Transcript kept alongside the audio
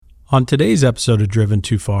On today's episode of Driven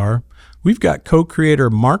Too Far, we've got co-creator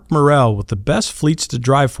Mark Morrell with the Best Fleets to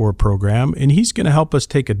Drive For program, and he's going to help us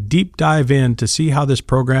take a deep dive in to see how this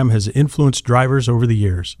program has influenced drivers over the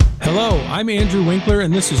years. Hello, I'm Andrew Winkler,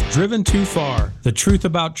 and this is Driven Too Far, the truth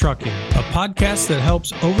about trucking, a podcast that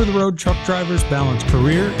helps over-the-road truck drivers balance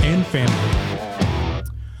career and family.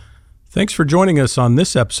 Thanks for joining us on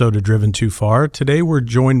this episode of Driven Too Far. Today we're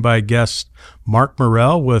joined by guest Mark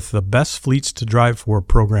Morrell with the Best Fleets to Drive For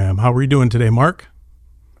program. How are you doing today, Mark?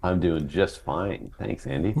 I'm doing just fine. Thanks,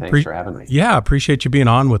 Andy. Thanks for having me. Yeah, appreciate you being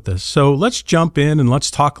on with us. So let's jump in and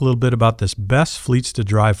let's talk a little bit about this Best Fleets to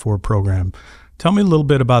Drive For program. Tell me a little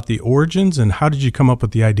bit about the origins and how did you come up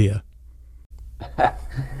with the idea?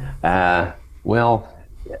 Well,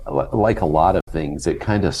 like a lot of things, it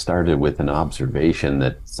kind of started with an observation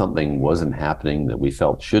that something wasn't happening that we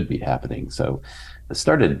felt should be happening. So it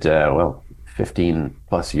started, 15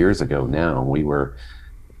 plus years ago now. We were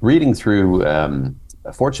reading through,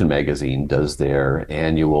 Fortune magazine does their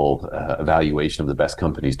annual evaluation of the best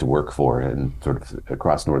companies to work for and sort of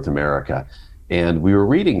across North America. And we were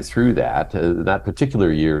reading through that. That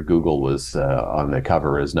particular year, Google was on the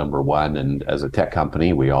cover as number one. And as a tech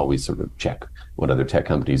company, we always sort of check what other tech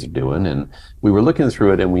companies are doing. And we were looking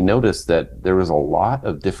through it and we noticed that there was a lot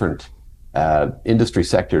of different industry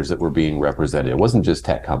sectors that were being represented. It wasn't just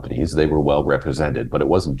tech companies. They were well represented, but it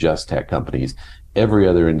wasn't just tech companies. Every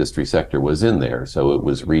other industry sector was in there. So it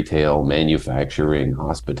was retail, manufacturing,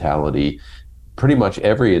 hospitality, pretty much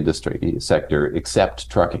every industry sector except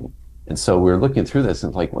trucking. And so we're looking through this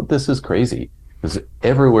and it's like, well, this is crazy. Because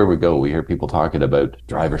everywhere we go, we hear people talking about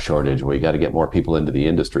driver shortage, where you got to get more people into the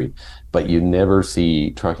industry. But you never see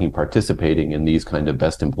trucking participating in these kind of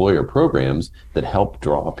best employer programs that help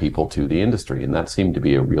draw people to the industry. And that seemed to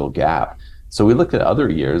be a real gap. So we looked at other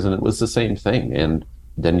years and it was the same thing. And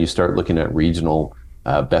then you start looking at regional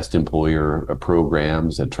best employer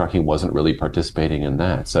programs, and trucking wasn't really participating in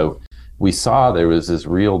that. So we saw there was this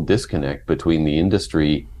real disconnect between the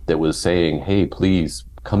industry that was saying, hey, please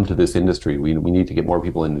come to this industry. We need to get more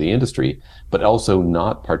people into the industry, but also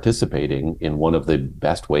not participating in one of the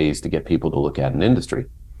best ways to get people to look at an industry.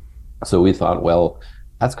 So we thought, well,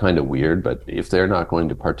 that's kind of weird, but if they're not going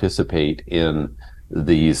to participate in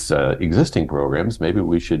these existing programs, maybe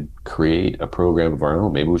we should create a program of our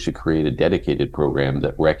own. Maybe we should create a dedicated program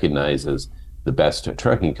that recognizes the best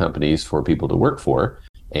trucking companies for people to work for.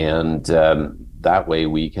 And that way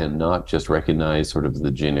we can not just recognize sort of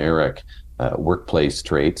the generic workplace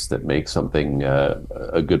traits that make something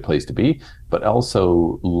a good place to be, but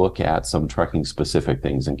also look at some trucking specific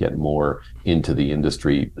things and get more into the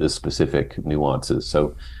industry specific nuances.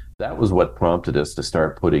 So that was what prompted us to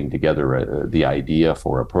start putting together the idea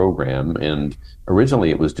for a program. And originally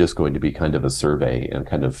it was just going to be kind of a survey and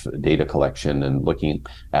kind of data collection and looking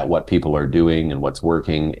at what people are doing and what's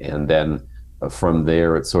working. And then from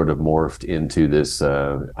there, it sort of morphed into this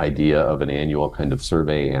idea of an annual kind of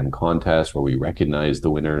survey and contest where we recognize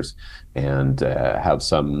the winners and have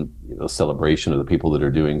some celebration of the people that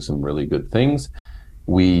are doing some really good things.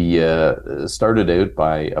 We started out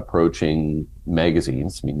by approaching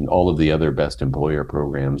magazines. I mean, all of the other best employer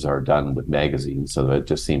programs are done with magazines, so it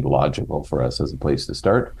just seemed logical for us as a place to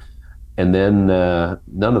start. And then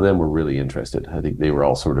none of them were really interested. I think they were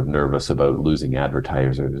all sort of nervous about losing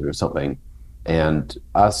advertisers or something. And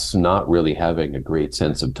us not really having a great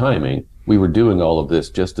sense of timing, we were doing all of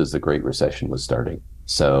this just as the Great Recession was starting.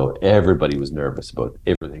 So everybody was nervous about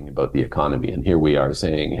everything about the economy. And here we are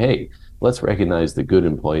saying, hey, let's recognize the good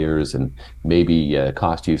employers and maybe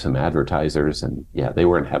cost you some advertisers. And yeah, they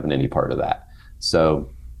weren't having any part of that.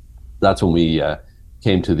 So that's when we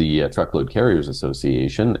came to the Truckload Carriers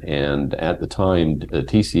Association. And at the time, the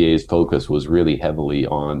TCA's focus was really heavily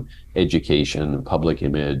on education, public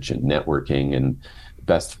image, and networking, and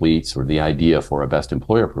Best Fleets, or the idea for a best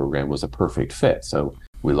employer program, was a perfect fit. So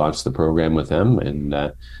we launched the program with them in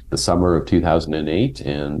the summer of 2008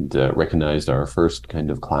 and recognized our first kind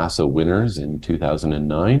of class of winners in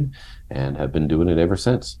 2009 and have been doing it ever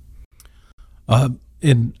since.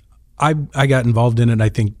 And I got involved in it, I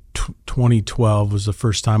think, 2012 was the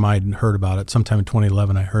first time I'd heard about it. Sometime in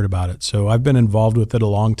 2011, I heard about it. So I've been involved with it a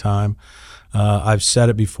long time. I've said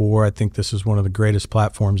it before. I think this is one of the greatest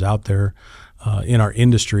platforms out there in our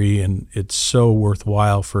industry, and it's so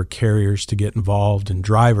worthwhile for carriers to get involved and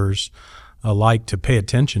drivers alike to pay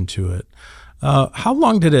attention to it. How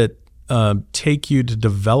long did it take you to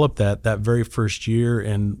develop that very first year,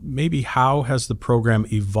 and maybe how has the program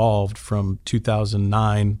evolved from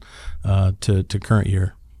 2009 to current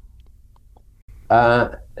year?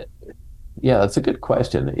 Yeah, that's a good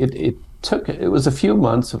question. It was a few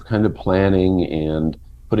months of kind of planning and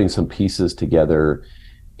putting some pieces together.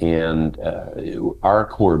 And our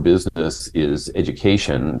core business is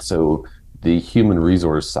education, so the human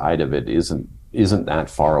resource side of it isn't that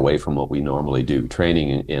far away from what we normally do.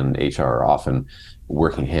 Training and HR are often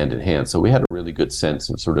working hand in hand. So we had a really good sense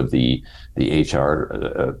of sort of the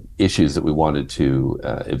HR issues that we wanted to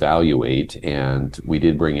evaluate, and we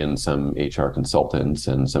did bring in some HR consultants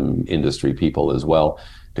and some industry people as well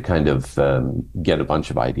to kind of get a bunch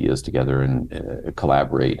of ideas together and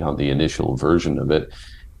collaborate on the initial version of it.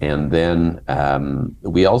 And then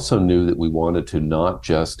we also knew that we wanted to not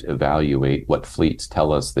just evaluate what fleets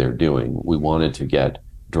tell us they're doing. We wanted to get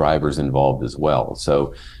drivers involved as well.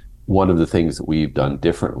 So one of the things that we've done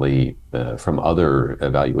differently from other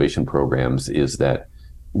evaluation programs is that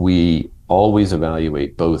we always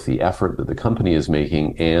evaluate both the effort that the company is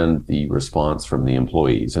making and the response from the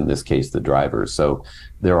employees, in this case, the drivers. So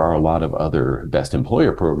there are a lot of other best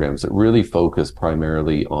employer programs that really focus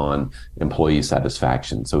primarily on employee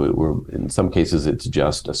satisfaction. So in some cases, it's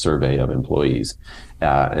just a survey of employees.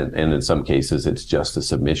 And in some cases, it's just a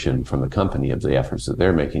submission from the company of the efforts that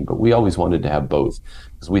they're making. But we always wanted to have both,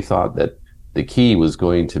 because we thought that the key was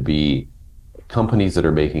going to be companies that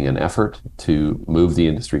are making an effort to move the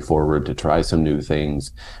industry forward, to try some new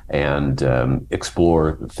things and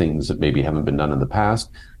explore things that maybe haven't been done in the past.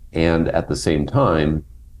 And at the same time,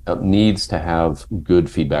 needs to have good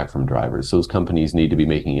feedback from drivers. Those companies need to be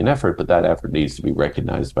making an effort, but that effort needs to be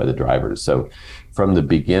recognized by the drivers. So from the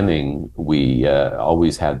beginning, we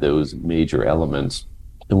always had those major elements.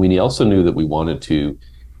 And we also knew that we wanted to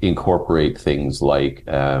incorporate things like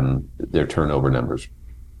their turnover numbers.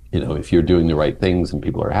 If you're doing the right things and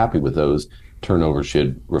people are happy with those, turnover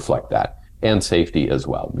should reflect that. And safety as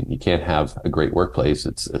well. I mean, you can't have a great workplace.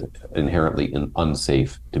 It's inherently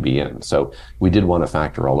unsafe to be in. So we did want to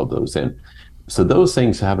factor all of those in. So those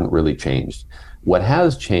things haven't really changed. What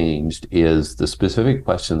has changed is the specific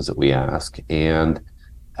questions that we ask, and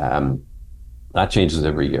that changes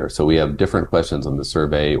every year. So we have different questions on the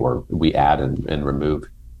survey, or we add and remove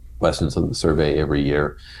questions on the survey every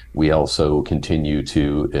year. We also continue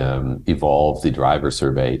to evolve the driver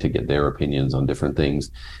survey to get their opinions on different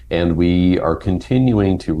things. And we are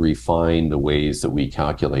continuing to refine the ways that we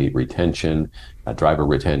calculate retention, driver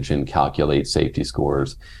retention, calculate safety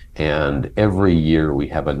scores. And every year we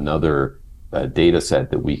have another data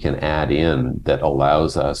set that we can add in that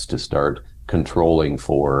allows us to start controlling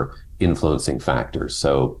for influencing factors.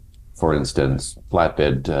 So, for instance,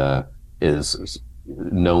 flatbed is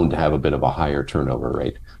known to have a bit of a higher turnover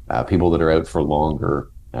rate. People that are out for longer,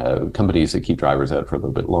 companies that keep drivers out for a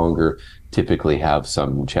little bit longer, typically have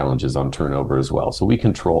some challenges on turnover as well. So we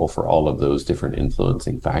control for all of those different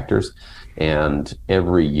influencing factors. And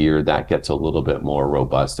every year that gets a little bit more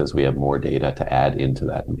robust as we have more data to add into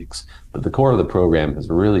that mix. But the core of the program has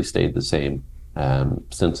really stayed the same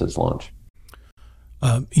since its launch.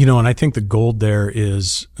 And I think the gold there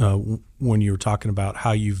is when you were talking about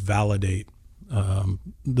how you validate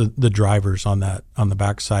the drivers on the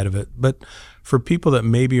backside of it. But for people that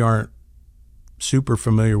maybe aren't super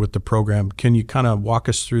familiar with the program, can you kind of walk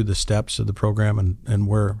us through the steps of the program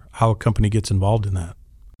and how a company gets involved in that?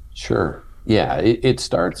 Sure. Yeah, it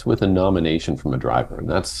starts with a nomination from a driver, and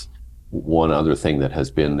that's one other thing that has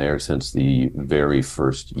been there since the very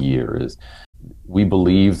first year. Is we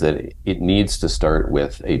believe that it needs to start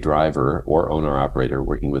with a driver or owner-operator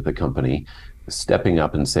working with the company stepping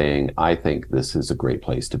up and saying, I think this is a great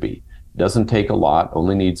place to be. Doesn't take a lot,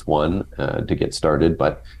 only needs one to get started,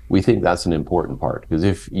 but we think that's an important part, because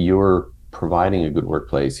if you're providing a good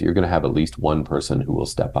workplace, you're going to have at least one person who will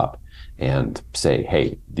step up and say,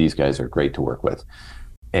 hey, these guys are great to work with.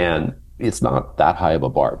 And it's not that high of a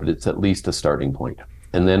bar, but it's at least a starting point.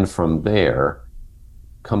 And then from there,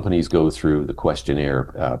 companies go through the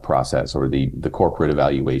questionnaire process, or the corporate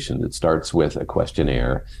evaluation that starts with a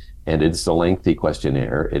questionnaire. And it's a lengthy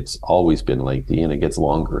questionnaire. It's always been lengthy, and it gets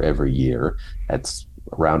longer every year. It's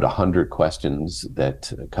around 100 questions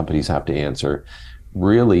that companies have to answer,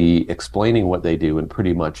 really explaining what they do in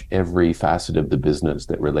pretty much every facet of the business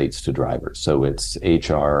that relates to drivers. So it's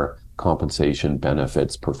HR, compensation,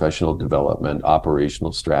 benefits, professional development,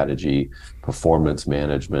 operational strategy, performance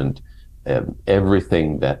management,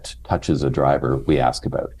 everything that touches a driver we ask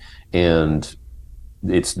about. And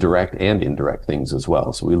it's direct and indirect things as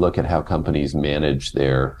well. So we look at how companies manage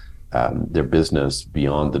their business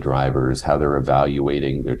beyond the drivers, how they're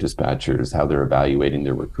evaluating their dispatchers, how they're evaluating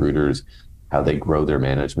their recruiters, how they grow their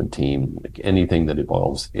management team, anything that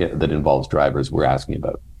involves drivers we're asking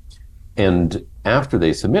about. And after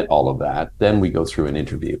they submit all of that, then we go through an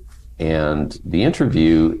interview. And the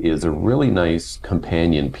interview is a really nice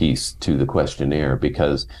companion piece to the questionnaire,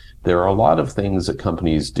 because there are a lot of things that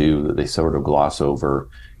companies do that they sort of gloss over,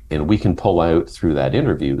 and we can pull out through that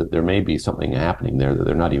interview that there may be something happening there that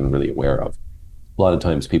they're not even really aware of. A lot of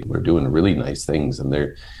times people are doing really nice things and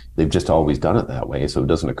they've just always done it that way, so it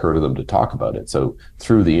doesn't occur to them to talk about it. So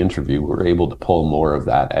through the interview, we're able to pull more of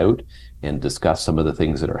that out and discuss some of the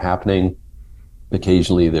things that are happening.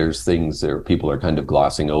 Occasionally there's things there people are kind of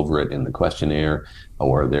glossing over it in the questionnaire,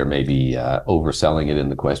 or there may be overselling it in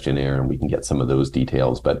the questionnaire, and we can get some of those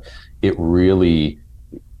details. But it really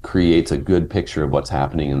creates a good picture of what's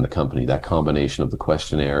happening in the company. That combination of the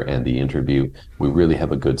questionnaire and the interview, we really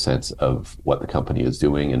have a good sense of what the company is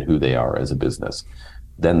doing and who they are as a business.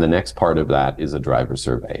 Then the next part of that is a driver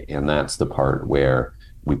survey, and that's the part where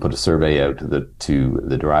we put a survey out to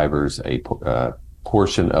the drivers. A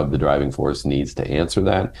portion of the driving force needs to answer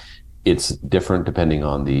that. It's different depending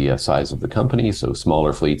on the size of the company. So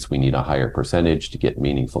smaller fleets, we need a higher percentage to get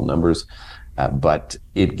meaningful numbers. But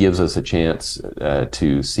it gives us a chance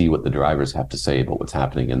to see what the drivers have to say about what's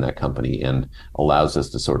happening in that company, and allows us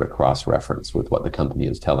to sort of cross-reference with what the company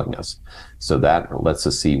is telling us. So that lets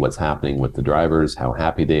us see what's happening with the drivers, how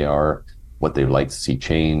happy they are, what they'd like to see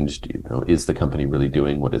changed. Is the company really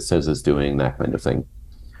doing what it says it's doing, that kind of thing.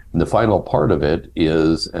 And the final part of it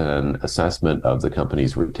is an assessment of the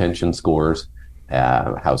company's retention scores,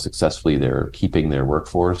 how successfully they're keeping their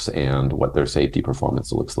workforce, and what their safety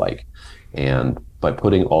performance looks like. And by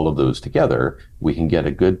putting all of those together, we can get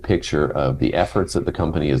a good picture of the efforts that the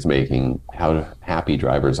company is making, how happy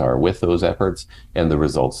drivers are with those efforts, and the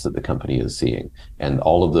results that the company is seeing. And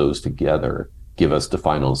all of those together give us the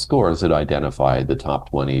final scores that identify the top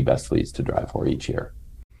 20 best fleets to drive for each year.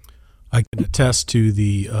 I can attest to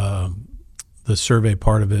the survey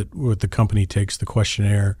part of it, where the company takes the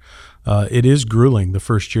questionnaire. It is grueling the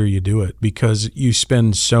first year you do it, because you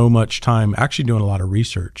spend so much time actually doing a lot of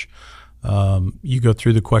research. You go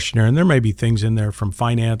through the questionnaire, and there may be things in there from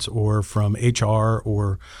finance or from HR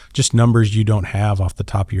or just numbers you don't have off the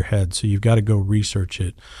top of your head. So you've got to go research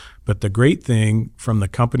it. But the great thing from the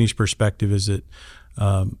company's perspective is that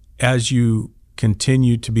as you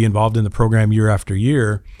continue to be involved in the program year after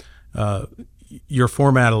year, your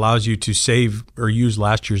format allows you to save or use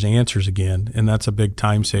last year's answers again, and that's a big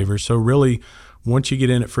time saver. So really, once you get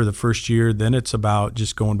in it for the first year, then it's about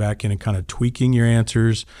just going back in and kind of tweaking your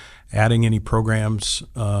answers, adding any programs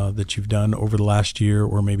that you've done over the last year,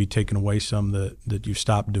 or maybe taking away some that you've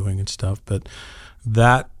stopped doing and stuff. But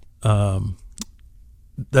that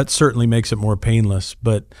certainly makes it more painless.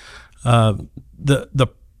 But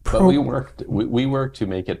But we work to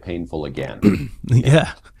make it painful again.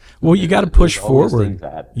 Yeah. Well, you got to push forward.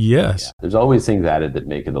 Yes. Yeah, there's always things added that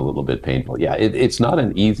make it a little bit painful. Yeah, it's not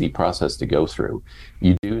an easy process to go through.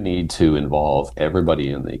 You do need to involve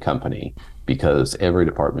everybody in the company, because every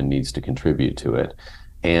department needs to contribute to it.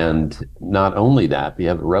 And not only that, we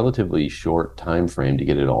have a relatively short time frame to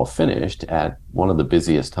get it all finished at one of the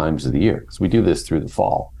busiest times of the year, because we do this through the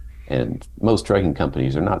fall. And most trucking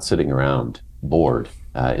companies are not sitting around bored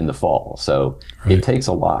in the fall. So right. It takes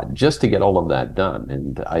a lot just to get all of that done.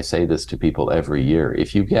 And I say this to people every year: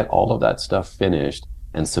 if you get all of that stuff finished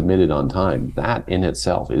and submitted on time, that in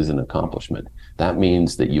itself is an accomplishment. That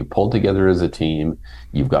means that you've pulled together as a team,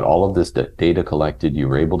 you've got all of this data collected, you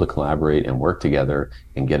were able to collaborate and work together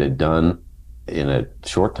and get it done in a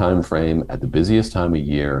short time frame at the busiest time of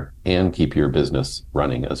year, and keep your business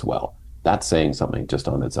running as well. That's saying something just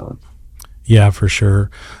on its own. Yeah, for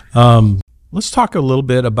sure. Let's talk a little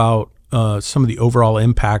bit about some of the overall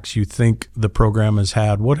impacts you think the program has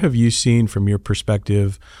had. What have you seen from your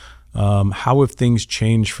perspective? How have things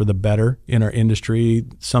changed for the better in our industry?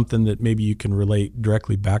 Something that maybe you can relate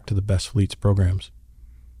directly back to the Best Fleets programs.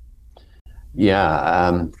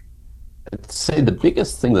 Yeah, I'd say the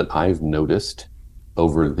biggest thing that I've noticed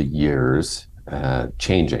over the years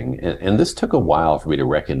changing, and this took a while for me to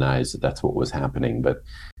recognize that that's what was happening, but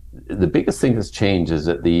the biggest thing that's changed is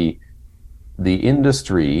that the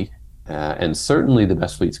industry and certainly the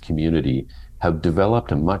Best Fleets community have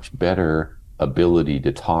developed a much better ability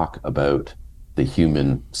to talk about the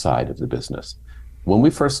human side of the business. When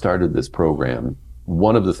we first started this program,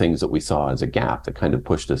 one of the things that we saw as a gap that kind of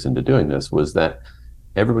pushed us into doing this was that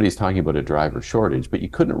everybody's talking about a driver shortage, but you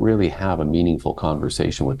couldn't really have a meaningful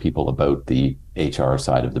conversation with people about the HR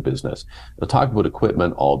side of the business. They'll talk about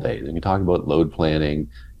equipment all day. Then you talk about load planning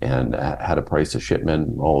and how to price a shipment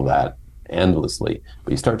and all of that endlessly.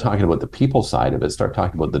 But you start talking about the people side of it, start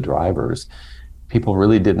talking about the drivers, people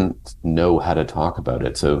really didn't know how to talk about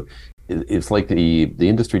it. So it's like the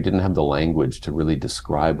industry didn't have the language to really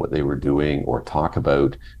describe what they were doing or talk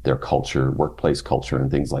about their culture, workplace culture,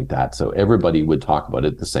 and things like that. So everybody would talk about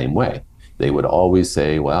it the same way. They would always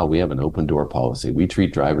say, well, we have an open door policy. We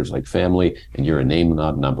treat drivers like family, and you're a name,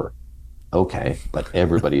 not a number. Okay, but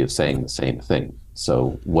everybody is saying the same thing.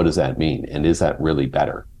 So what does that mean? And is that really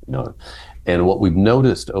better? And what we've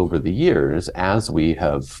noticed over the years, as we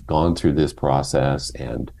have gone through this process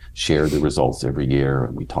and share the results every year,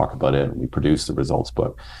 and we talk about it and we produce the results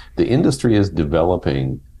book, the industry is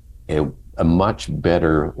developing a much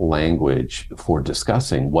better language for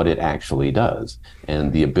discussing what it actually does,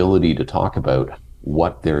 and the ability to talk about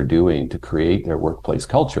what they're doing to create their workplace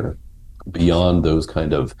culture beyond those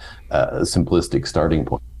kind of simplistic starting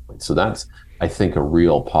points. So that's, I think, a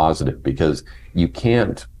real positive, because you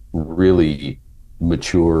can't really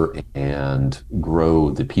mature and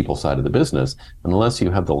grow the people side of the business unless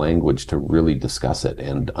you have the language to really discuss it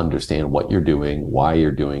and understand what you're doing, why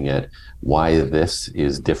you're doing it, why this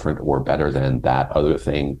is different or better than that other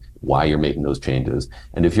thing, why you're making those changes.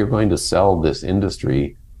 And if you're going to sell this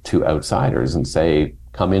industry to outsiders and say,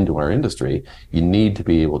 come into our industry, you need to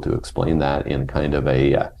be able to explain that in kind of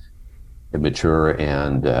a mature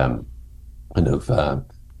and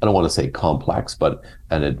I don't want to say complex, but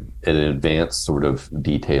an advanced sort of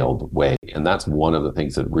detailed way. And that's one of the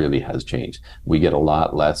things that really has changed. We get a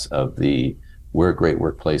lot less of we're a great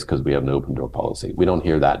workplace because we have an open door policy. We don't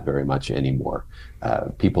hear that very much anymore.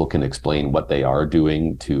 People can explain what they are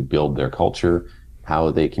doing to build their culture, how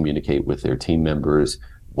they communicate with their team members,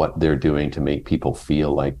 what they're doing to make people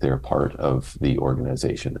feel like they're part of the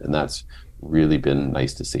organization. And that's really been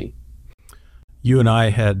nice to see. You and I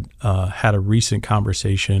had had a recent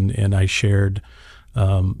conversation, and I shared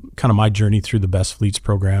kind of my journey through the Best Fleets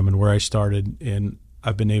program and where I started. And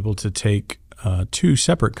I've been able to take 2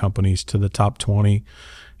 separate companies to the top 20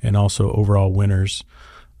 and also overall winners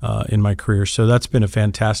in my career. So that's been a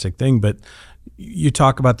fantastic thing. But you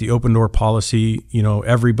talk about the open door policy,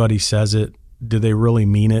 everybody says it. Do they really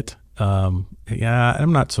mean it? Yeah,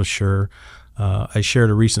 I'm not so sure. I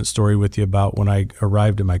shared a recent story with you about when I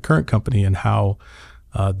arrived at my current company and how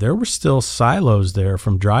there were still silos there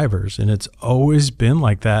from drivers, and it's always been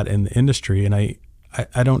like that in the industry. And I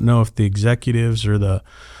don't know if the executives or the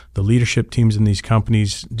leadership teams in these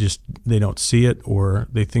companies they don't see it, or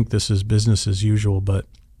they think this is business as usual. But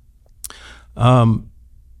I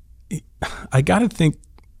got to think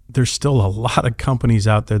there's still a lot of companies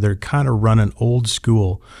out there that are kind of running old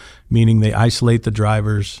school, meaning they isolate the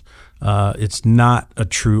drivers. It's not a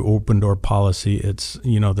true open door policy. It's,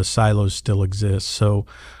 the silos still exist. So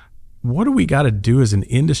what do we got to do as an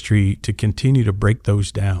industry to continue to break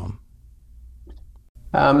those down?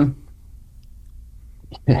 That's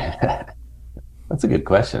a good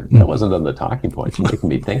question. That wasn't on the talking points. You're making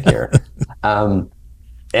me think here. And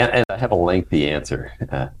I have a lengthy answer,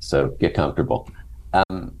 so get comfortable.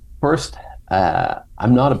 First,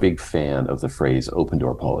 I'm not a big fan of the phrase open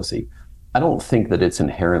door policy. I don't think that it's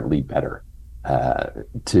inherently better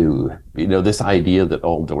this idea that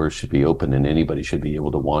all doors should be open and anybody should be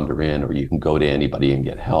able to wander in, or you can go to anybody and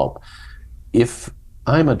get help. If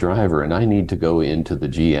I'm a driver and I need to go into the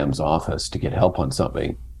GM's office to get help on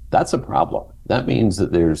something, that's a problem. That means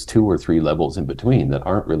that there's 2 or 3 levels in between that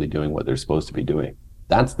aren't really doing what they're supposed to be doing.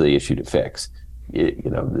 That's the issue to fix.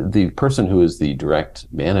 The person who is the direct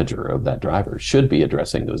manager of that driver should be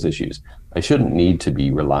addressing those issues. I shouldn't need to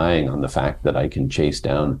be relying on the fact that I can chase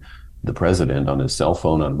down the president on his cell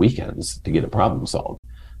phone on weekends to get a problem solved.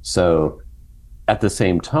 So at the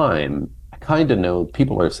same time, I kind of know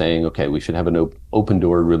people are saying, okay, we should have an open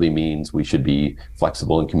door really means we should be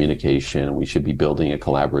flexible in communication. We should be building a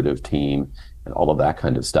collaborative team and all of that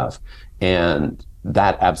kind of stuff. And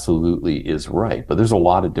that absolutely is right. But there's a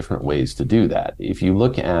lot of different ways to do that. If you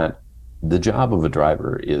look at the job of a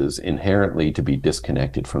driver is inherently to be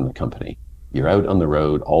disconnected from the company. You're out on the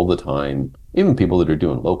road all the time. Even people that are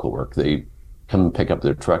doing local work, they come and pick up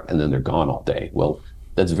their truck and then they're gone all day. Well,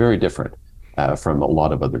 that's very different from a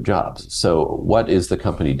lot of other jobs. So what is the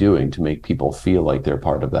company doing to make people feel like they're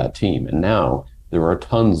part of that team? And now there are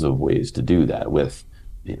tons of ways to do that with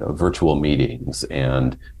virtual meetings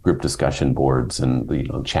and group discussion boards and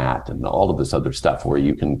chat and all of this other stuff where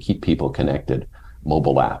you can keep people connected,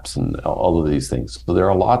 mobile apps and all of these things. So there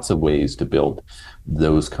are lots of ways to build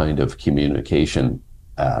those kind of communication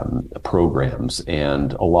programs,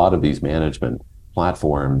 and a lot of these management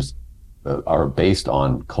platforms are based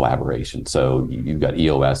on collaboration. So you've got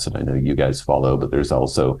EOS, and I know you guys follow, but there's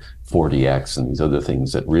also 4DX and these other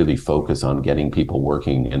things that really focus on getting people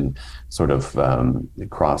working in sort of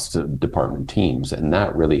cross-department teams, and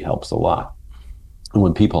that really helps a lot. And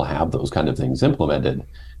when people have those kind of things implemented,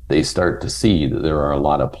 they start to see that there are a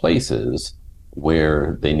lot of places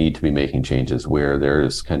where they need to be making changes, where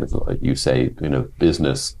there's kind of, like you say,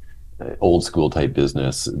 business, old school type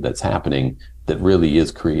business that's happening that really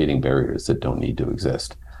is creating barriers that don't need to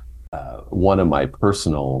exist. One of my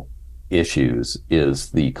personal issues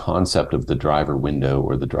is the concept of the driver window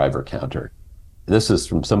or the driver counter. This is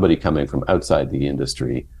from somebody coming from outside the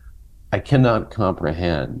industry. I cannot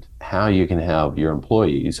comprehend how you can have your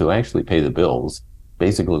employees who actually pay the bills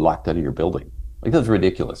basically locked out of your building. Like, that's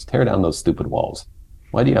ridiculous. Tear down those stupid walls.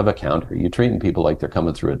 Why do you have a counter? You're treating people like they're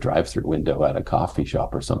coming through a drive-through window at a coffee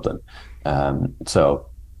shop or something. So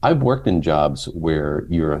I've worked in jobs where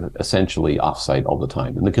you're essentially off-site all the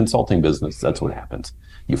time. In the consulting business, that's what happens.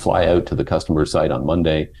 You fly out to the customer site on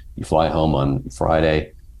Monday, you fly home on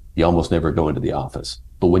Friday, you almost never go into the office.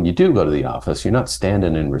 But when you do go to the office, you're not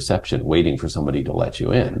standing in reception waiting for somebody to let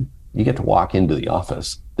you in. You get to walk into the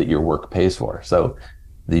office that your work pays for. So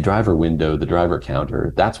the driver window, the driver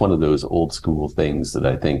counter, that's one of those old school things that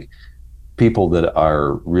I think people that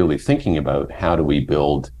are really thinking about how do we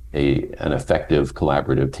build an effective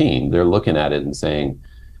collaborative team, they're looking at it and saying,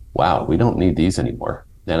 wow, we don't need these anymore.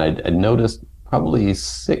 And I noticed probably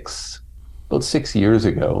about 6 years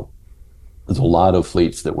ago, there's a lot of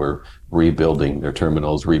fleets that were rebuilding their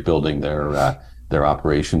terminals, rebuilding their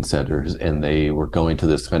operation centers, and they were going to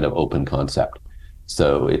this kind of open concept.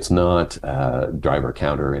 So it's not a driver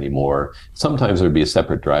counter anymore. Sometimes there'd be a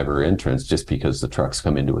separate driver entrance just because the trucks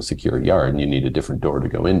come into a secure yard and you need a different door to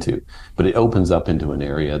go into. But it opens up into an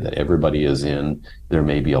area that everybody is in. There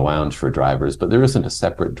may be a lounge for drivers, but there isn't a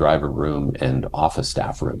separate driver room and office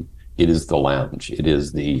staff room. It is the lounge. It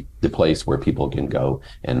is the place where people can go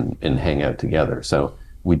and hang out together. So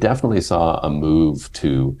we definitely saw a move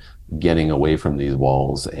to getting away from these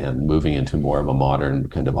walls and moving into more of a modern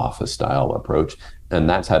kind of office style approach. And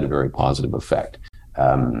that's had a very positive effect.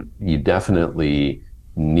 You definitely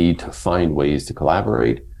need to find ways to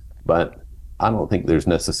collaborate, but I don't think there's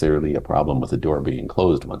necessarily a problem with the door being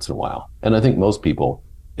closed once in a while. And I think most people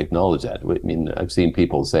acknowledge that. I mean, I've seen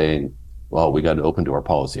people saying, well, we got an open door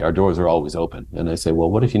policy. Our doors are always open. And I say, well,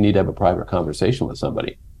 what if you need to have a private conversation with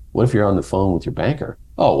somebody? What if you're on the phone with your banker?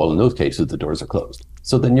 Oh, well, in those cases, the doors are closed.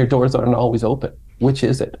 So then your doors aren't always open. Which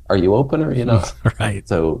is it? Are you open or are you not? Right.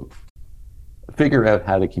 So figure out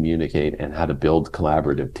how to communicate and how to build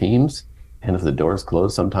collaborative teams. And if the door's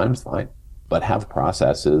closed, sometimes fine. But have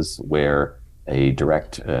processes where a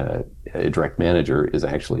direct manager is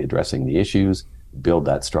actually addressing the issues, build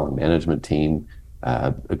that strong management team,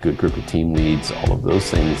 a good group of team leads, all of those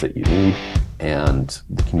things that you need, and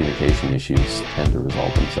the communication issues tend to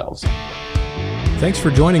resolve themselves. Thanks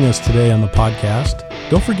for joining us today on the podcast.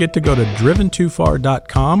 Don't forget to go to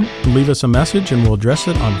driventofar.com and leave us a message, and we'll address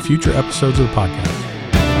it on future episodes of the podcast.